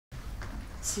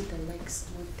See the legs,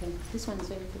 everything. This one is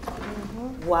very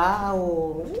good.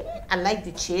 Wow. I like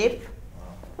the shape.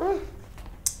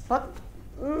 But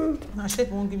My shape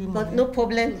won't give you money. but no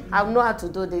problem. I know how to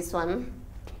do this one.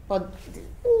 But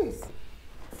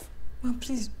Ma,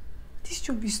 please, this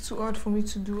job is too hard for me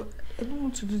to do. I don't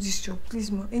want to do this job,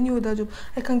 please, ma. Any other job.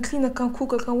 I can clean, I can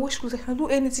cook, I can wash clothes, I can do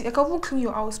anything. I can even clean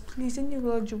your house, please. Any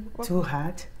other job. Too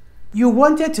hard? You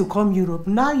wanted to come Europe.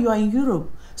 Now you are in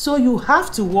Europe. So you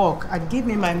have to work and give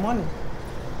me my money.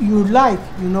 You like,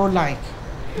 you know like.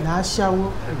 Now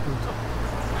shower.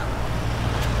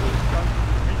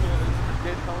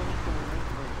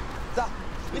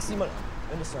 Ist jemand?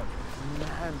 Understand?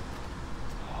 Nein.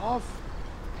 Auf!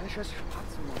 Keine scheiß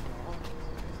Schwarze, Mann.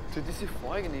 Du hättest diese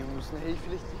Folge nehmen müssen. Hey,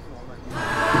 vielleicht dich morgen.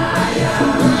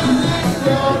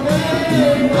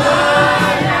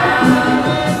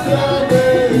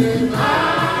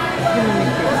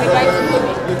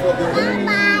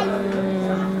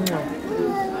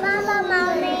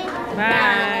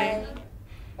 Bye.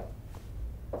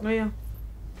 Oh yeah,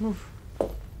 move.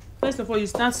 First of all, you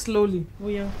start slowly. Oh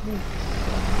yeah, move.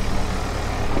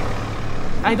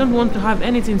 I don't want to have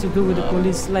anything to do with the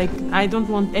police. Like, I don't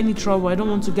want any trouble. I don't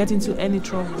want to get into any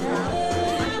trouble.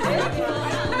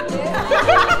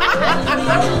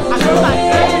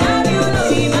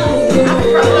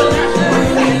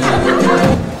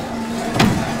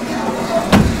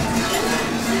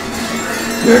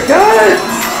 Czekaj!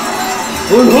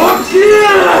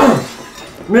 Unhopnie!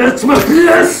 Mieć ma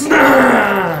piesne!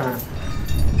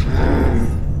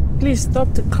 Please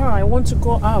stop the car. I want to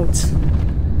go out.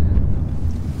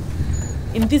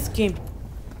 In this game,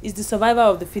 it's the survivor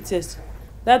of the fittest.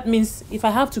 That means if I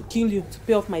have to kill you to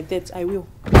pay off my debt, I will.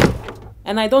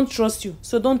 And I don't trust you,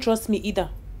 so don't trust me either.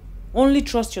 Only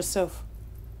trust yourself.